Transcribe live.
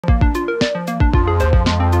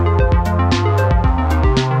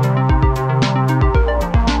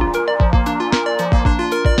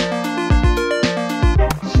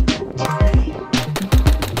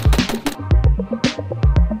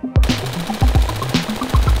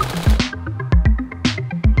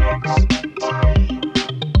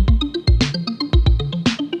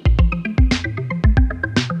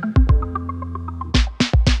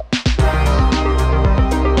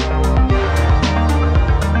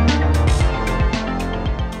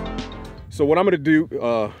So what I'm going to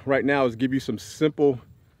do right now is give you some simple,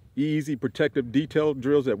 easy protective detail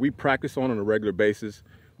drills that we practice on a regular basis,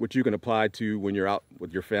 which you can apply to when you're out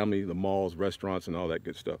with your family, the malls, restaurants, and all that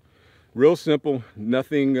good stuff. Real simple,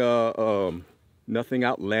 nothing, nothing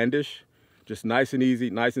outlandish, just nice and easy,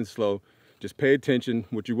 nice and slow. Just pay attention.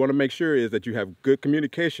 What you want to make sure is that you have good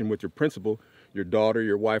communication with your principal, your daughter,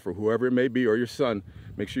 your wife, or whoever it may be, or your son.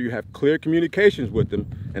 Make sure you have clear communications with them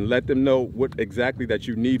and let them know what exactly that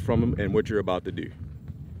you need from them and what you're about to do.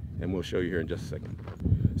 And we'll show you here in just a second.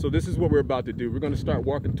 So this is what we're about to do. We're going to start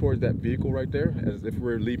walking towards that vehicle right there as if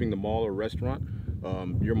we're leaving the mall or restaurant.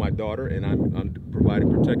 You're my daughter and I'm providing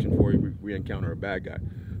protection for you. We encounter a bad guy.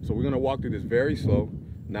 So we're going to walk through this very slow,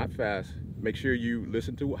 not fast. Make sure you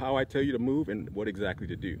listen to how I tell you to move and what exactly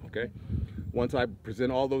to do, okay? Once I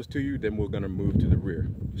present all those to you, then we're gonna move to the rear,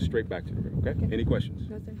 straight back to the rear, okay? Any questions?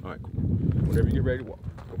 No, sir. All right, cool. Whenever you get ready to walk,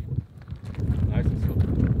 go for it. Nice and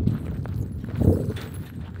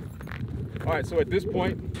slow. All right, so at this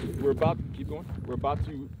point, we're about to keep going. We're about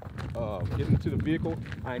to get into the vehicle.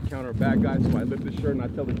 I encounter a bad guy, so I lift the shirt and I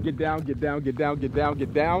tell him, get down, get down, get down, get down,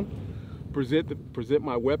 get down. Present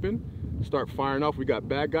my weapon. Start firing off. We got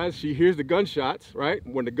bad guys. She hears the gunshots, right?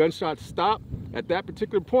 When the gunshots stop, at that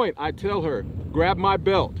particular point, I tell her, grab my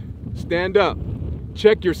belt, stand up,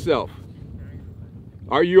 check yourself.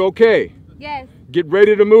 Are you okay? Yes. Get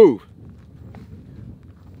ready to move.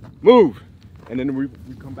 Move. And then we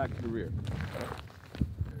come back to the rear.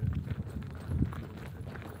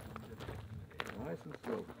 Nice and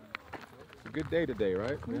slow. It's a good day today,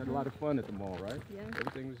 right? We had a lot of fun at the mall, right? Yeah.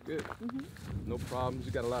 Everything was good. No problems.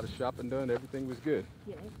 You got a lot of shopping done. Everything was good.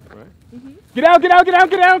 Yes. Right? Mm-hmm. Get out, get out, get out,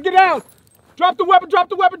 get out, get out! Drop the weapon, drop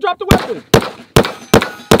the weapon, drop the weapon!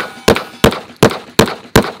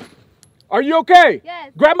 Are you okay?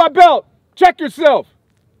 Yes. Grab my belt. Check yourself.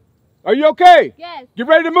 Are you okay? Yes. Get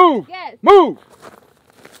ready to move. Yes. Move!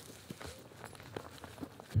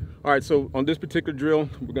 All right, so on this particular drill,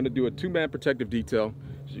 we're going to do a two-man protective detail.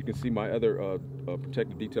 As you can see, my other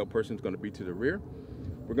protective detail person is going to be to the rear.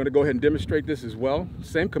 We're going to go ahead and demonstrate this as well.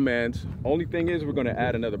 Same commands. Only thing is we're going to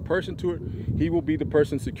add another person to it. He will be the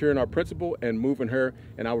person securing our principal and moving her,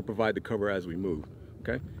 and I will provide the cover as we move.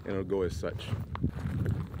 Okay? And it'll go as such.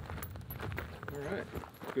 All right.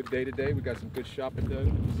 Good day today. We got some good shopping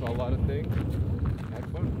done. Saw a lot of things. Had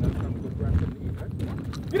fun. Now it's time to go grab something to eat,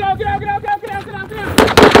 right? Get out, get out, get out, get out, get out, get out, get out!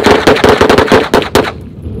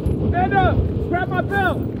 Stand up! Grab my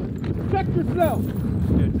belt! Check yourself!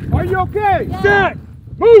 Are you okay? Yeah. Set!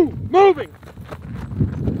 Move! Moving!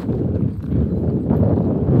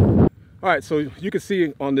 All right, so you can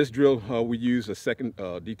see on this drill, we use a second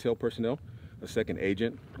detail personnel, a second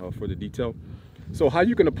agent for the detail. So how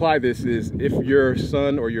you can apply this is if your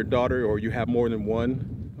son or your daughter or you have more than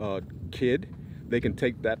one kid, they can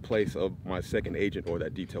take that place of my second agent or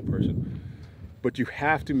that detail person. But you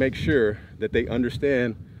have to make sure that they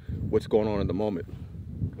understand what's going on in the moment.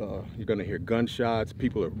 You're gonna hear gunshots,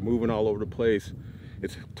 people are moving all over the place.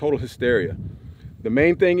 It's total hysteria. The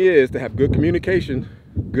main thing is to have good communication,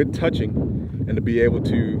 good touching, and to be able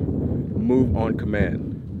to move on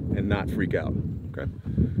command and not freak out, okay?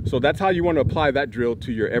 So that's how you want to apply that drill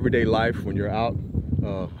to your everyday life when you're out,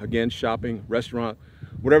 again, shopping, restaurant,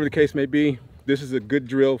 whatever the case may be. This is a good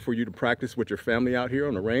drill for you to practice with your family out here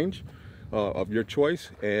on the range of your choice,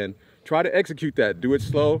 and try to execute that. Do it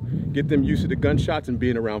slow, get them used to the gunshots and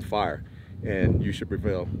being around fire, and you should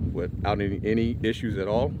prevail without any issues at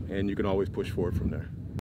all, and you can always push forward from there.